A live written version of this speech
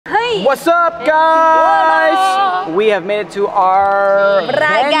Hi! What's up, guys? We have made it to our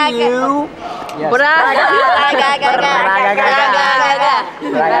venue. Yes.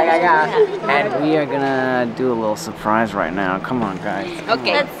 And we are gonna do a little surprise right now. Come on, guys.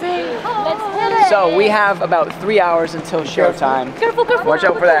 Okay. Let's sing. Let's hit it. So we have about 3 hours until showtime. Careful, careful. Watch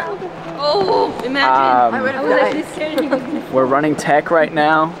out for that. Oh, imagine. I was actually scared you were gonna. We're running tech right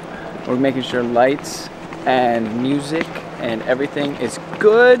now. We're making sure lights and music and everything is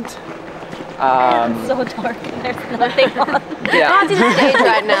good. It's so dark and there's nothing on. We're not to the stage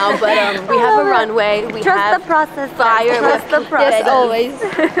right now, but we have a runway. We have the process. fire. Trust the process. Yes, always.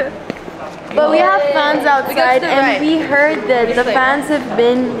 But we have fans outside, and we heard that the fans have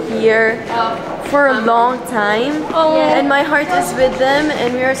been here for a long time. Oh. And my heart is with them,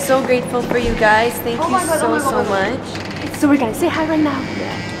 and we are so grateful for you guys. Thank you so much. So we're gonna say hi right now.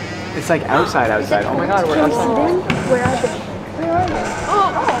 It's like outside. Oh my god, we're outside. Where are they?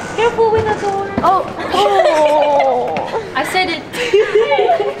 Oh, careful with the door. Oh! I said it.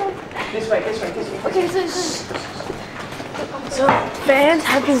 This way. Okay, so fans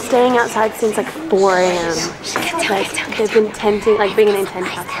have been staying outside since like 4 a.m. Like they've been tenting, like bringing in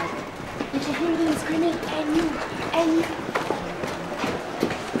tents outside. You can hear them screaming, and you.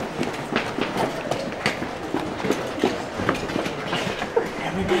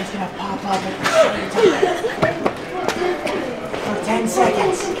 Everybody's gonna pop up at the same time. For 10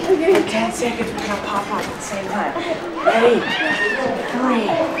 seconds. For 10 seconds, we're gonna pop up at the same time. Ready? 3,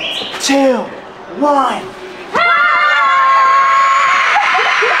 2, 1.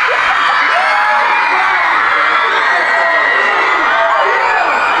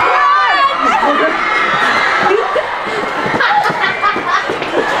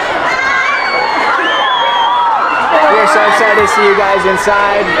 We're so excited to see you guys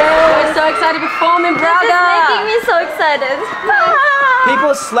inside. We're so excited to perform in Braga. This is making me so excited.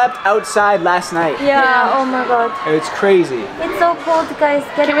 People slept outside last night. Yeah. Oh my god. It's crazy. It's so cold, guys.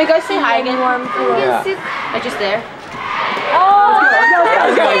 Can we go say hi again? Warm Yeah. I'm just there. Oh.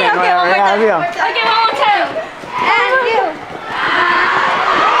 Okay, one more time. yeah. Okay, one more